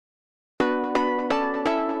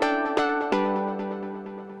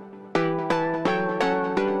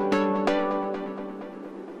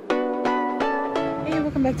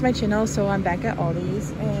welcome back to my channel. So I'm back at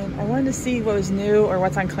Aldi's and I wanted to see what was new or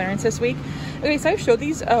what's on clearance this week. Okay, so I showed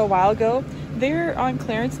these a while ago. They're on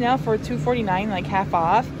clearance now for $2.49, like half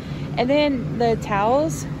off. And then the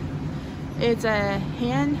towels, it's a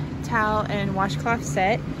hand towel and washcloth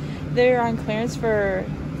set. They're on clearance for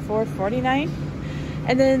 $4.49.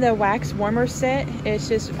 And then the wax warmer set, it's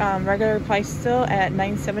just regular price still at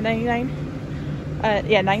 $9.79.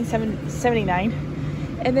 Yeah, $9.79.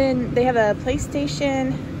 And then they have a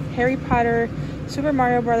PlayStation, Harry Potter, Super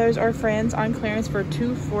Mario Brothers or Friends on clearance for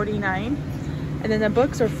 $2.49. And then the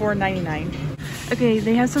books are $4.99. Okay,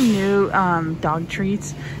 they have some new dog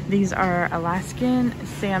treats. These are Alaskan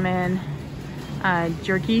salmon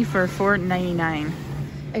jerky for $4.99.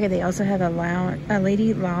 Okay, they also have a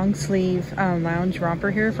lady long sleeve lounge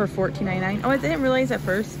romper here for $14.99. Oh, I didn't realize at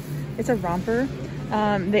first it's a romper.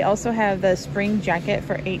 They also have the spring jacket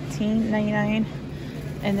for $18.99.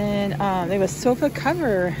 And then they have a sofa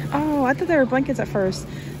cover. Oh, I thought they were blankets at first.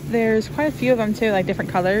 There's quite a few of them too, like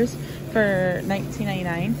different colors for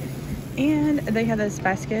 $19.99. And they have this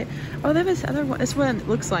basket. Oh, they have this other one. This one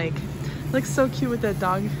looks like. Looks so cute with the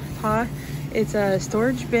dog paw. It's a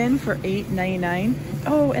storage bin for $8.99.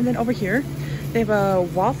 Oh, and then over here, they have a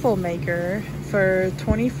waffle maker for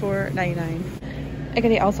 $24.99. Okay,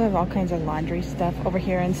 they also have all kinds of laundry stuff over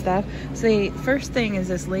here and stuff. So the first thing is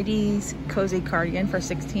this ladies cozy cardigan for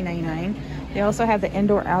 $16.99. They also have the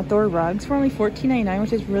indoor-outdoor rugs for only $14.99,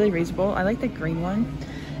 which is really reasonable. I like the green one.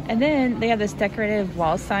 And then they have this decorative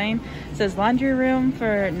wall sign. It says laundry room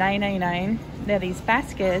for $9.99. They have these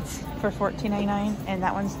baskets for $14.99, and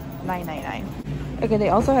that one's $9.99. Okay, they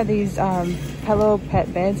also have these pillow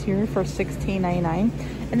pet beds here for $16.99.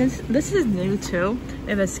 And this is new too.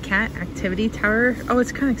 They have this cat activity tower. Oh,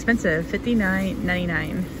 it's kind of expensive,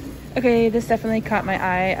 $59.99. Okay, this definitely caught my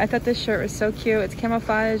eye. I thought this shirt was so cute. It's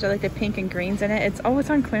camouflage. I like the pink and greens in it. It's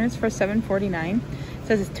on clearance for $7.49. It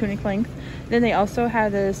says it's tunic length. Then they also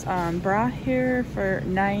have this bra here for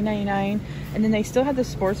 $9.99. And then they still have the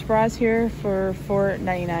sports bras here for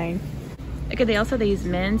 $4.99. Okay, they also have these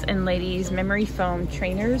men's and ladies memory foam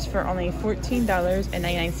trainers for only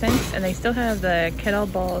 $14.99. And they still have the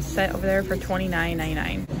kettlebell set over there for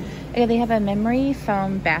 $29.99. Okay, they have a memory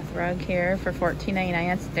foam bath rug here for $14.99.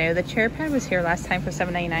 That's new. The chair pad was here last time for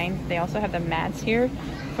 $7.99. They also have the mats here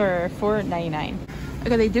for $4.99.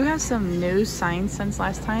 Okay, they do have some new signs since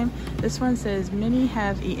last time. This one says, many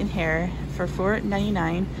have eaten hair for $4.99.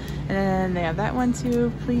 And then they have that one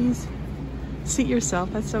too, please seat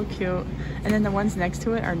yourself. That's so cute. And then the ones next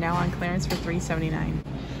to it are now on clearance for $3.79.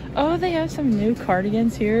 Oh, they have some new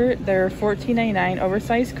cardigans here. They're $14.99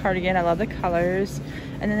 oversized cardigan. I love the colors.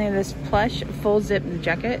 And then they have this plush full zip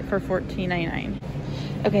jacket for $14.99.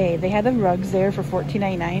 Okay, they had the rugs there for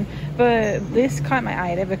 $14.99, but this caught my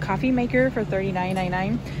eye. They have a coffee maker for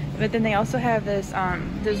 $39.99. But then they also have this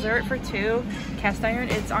dessert for two cast iron.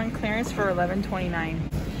 It's on clearance for $11.29.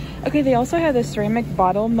 Okay, they also have this ceramic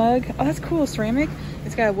bottle mug. Oh, that's cool, ceramic.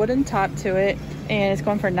 It's got a wooden top to it, and it's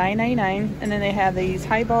going for $9.99. And then they have these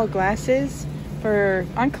highball glasses for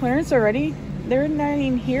on clearance already. They were not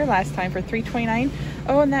even here last time for $3.29.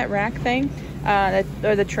 Oh, and that rack thing,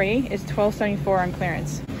 or the tray is $12.74 on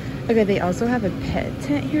clearance. Okay, they also have a pet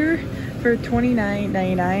tent here for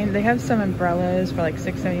 $29.99. They have some umbrellas for like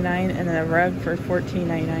 $6.99, and then a rug for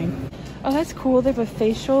 $14.99. Oh, that's cool. They have a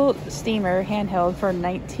facial steamer handheld for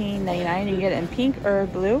 $19.99. You get it in pink or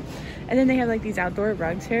blue. And then they have like these outdoor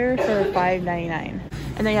rugs here for $5.99.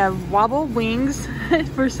 And they have wobble wings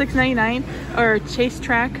for $6.99 or chase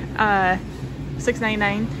track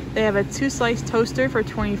 $6.99. They have a 2-slice toaster for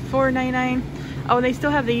 $24.99. Oh, and they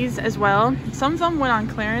still have these as well. Some of them went on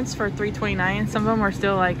clearance for $3.29. Some of them are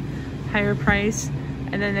still like higher price.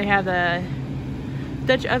 And then they have the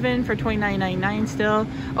Dutch oven for $29.99 still.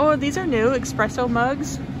 Oh, these are new espresso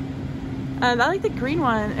mugs. I like the green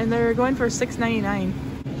one, and they're going for $6.99.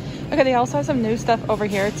 Okay, they also have some new stuff over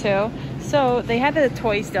here too. So they have the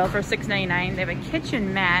toy still for $6.99. They have a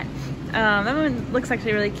kitchen mat. That one looks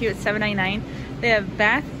actually really cute. It's $7.99. They have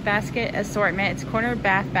bath basket assortment. It's corner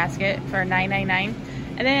bath basket for $9.99.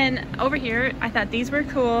 And then over here, I thought these were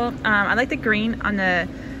cool. I like the green on the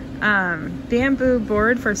bamboo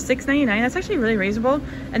board for $6.99. That's actually really reasonable.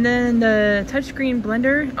 And then the touchscreen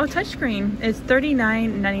blender, oh, touchscreen, is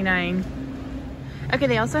 $39.99. Okay,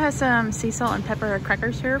 they also have some sea salt and pepper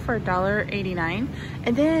crackers here for $1.89.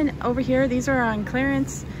 And then over here, these are on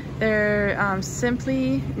clearance. They're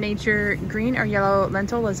Simply Nature green or yellow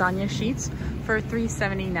lentil lasagna sheets for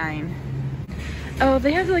 $3.79. Oh,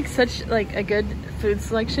 they have like such like a good food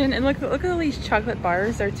selection. And look at all these chocolate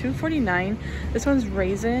bars. They're $2.49. This one's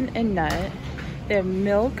raisin and nut. They have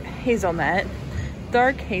milk hazelnut.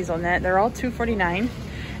 dark hazelnut. They're all $2.49.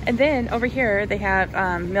 And then over here they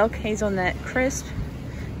have milk hazelnut crisp.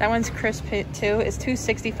 That one's crisp too. It's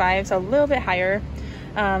 $2.65, so a little bit higher.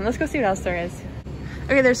 Let's go see what else there is.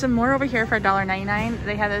 Okay, there's some more over here for $1.99.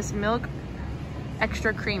 They have this milk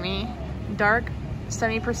extra creamy, dark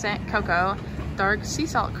 70% cocoa, dark sea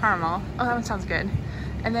salt caramel. Oh, that one sounds good.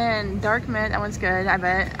 And then dark mint, that one's good, I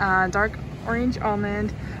bet. Dark orange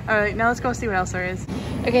almond. All right, now let's go see what else there is.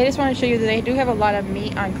 Okay, I just want to show you that they do have a lot of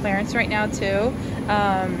meat on clearance right now too.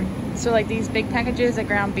 So like these big packages of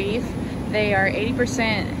ground beef, they are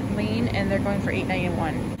 80% lean and they're going for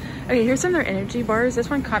 $8.91. Okay, here's some of their energy bars. This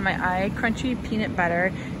one caught my eye. Crunchy peanut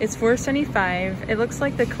butter. It's $4.75. It looks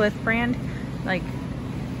like the Cliff brand, like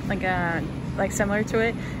similar to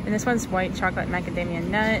it. And this one's white chocolate macadamia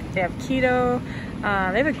nut. They have keto.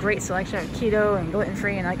 They have a great selection of keto and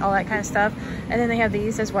gluten-free and like all that kind of stuff. And then they have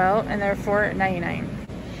these as well, and they're $4.99.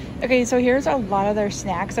 Okay, so here's a lot of their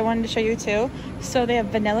snacks I wanted to show you too. So they have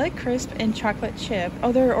vanilla crisp and chocolate chip.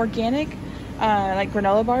 Oh, they're organic, like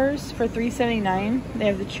granola bars for $3.79. They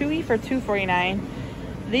have the chewy for $2.49.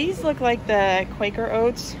 These look like the Quaker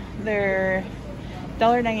Oats. They're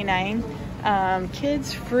 $1.99.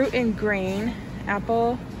 Kids fruit and grain,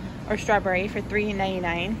 apple or strawberry for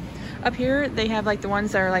 $3.99. Up here they have like the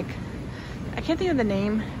ones that are like, I can't think of the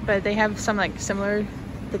name, but they have some like similar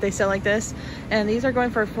that they sell like this, and these are going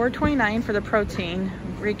for $4.29 for the protein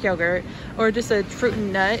Greek yogurt, or just a fruit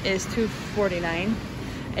and nut is $2.49. And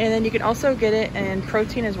then you can also get it in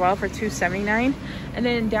protein as well for $2.79. And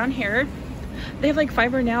then down here they have like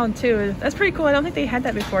fiber now too. That's pretty cool. I don't think they had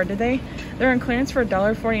that before, did they? They're on clearance for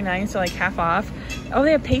 $1.49, so like half off. Oh,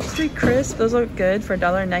 they have pastry crisp. Those look good for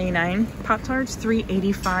 $1.99. Pop-Tarts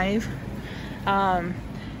 $3.85.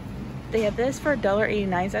 They have this for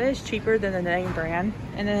 $1.89. So that is cheaper than the name brand.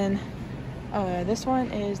 And then this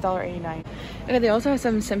one is $1.89. Okay, they also have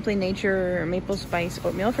some Simply Nature maple spice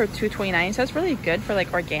oatmeal for $2.29. So that's really good for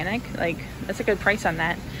like organic. Like that's a good price on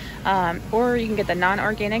that. Or you can get the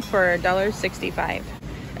non-organic for $1.65.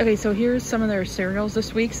 Okay, so here's some of their cereals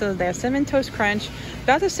this week. So they have Cinnamon Toast Crunch,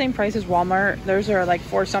 about the same price as Walmart. Those are like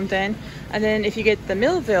 $4 something. And then if you get the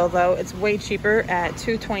Millville though, it's way cheaper at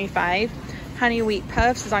 $2.25. Honey Wheat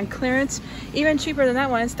Puffs is on clearance, even cheaper than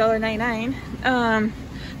that one. It's $1.99.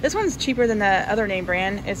 This one's cheaper than the other name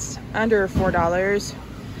brand. It's under $4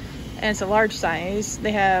 and it's a large size.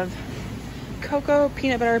 They have cocoa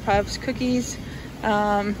peanut butter puffs, cookies,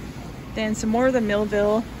 then some more of the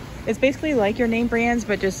Millville. It's basically like your name brands,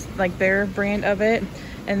 but just like their brand of it.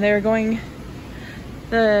 And they're going,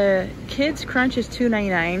 the Kids Crunch is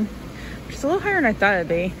 $2.99, which is a little higher than I thought it'd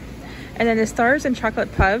be. And then the Stars and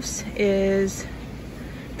Chocolate Puffs is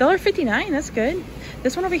 $1.59. That's good.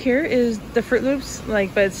 This one over here is the Fruit Loops,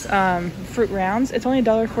 like, but it's fruit rounds. It's only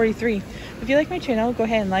 $1.43. If you like my channel, go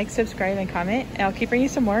ahead and like, subscribe, and comment. And I'll keep bringing you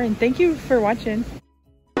some more. And thank you for watching.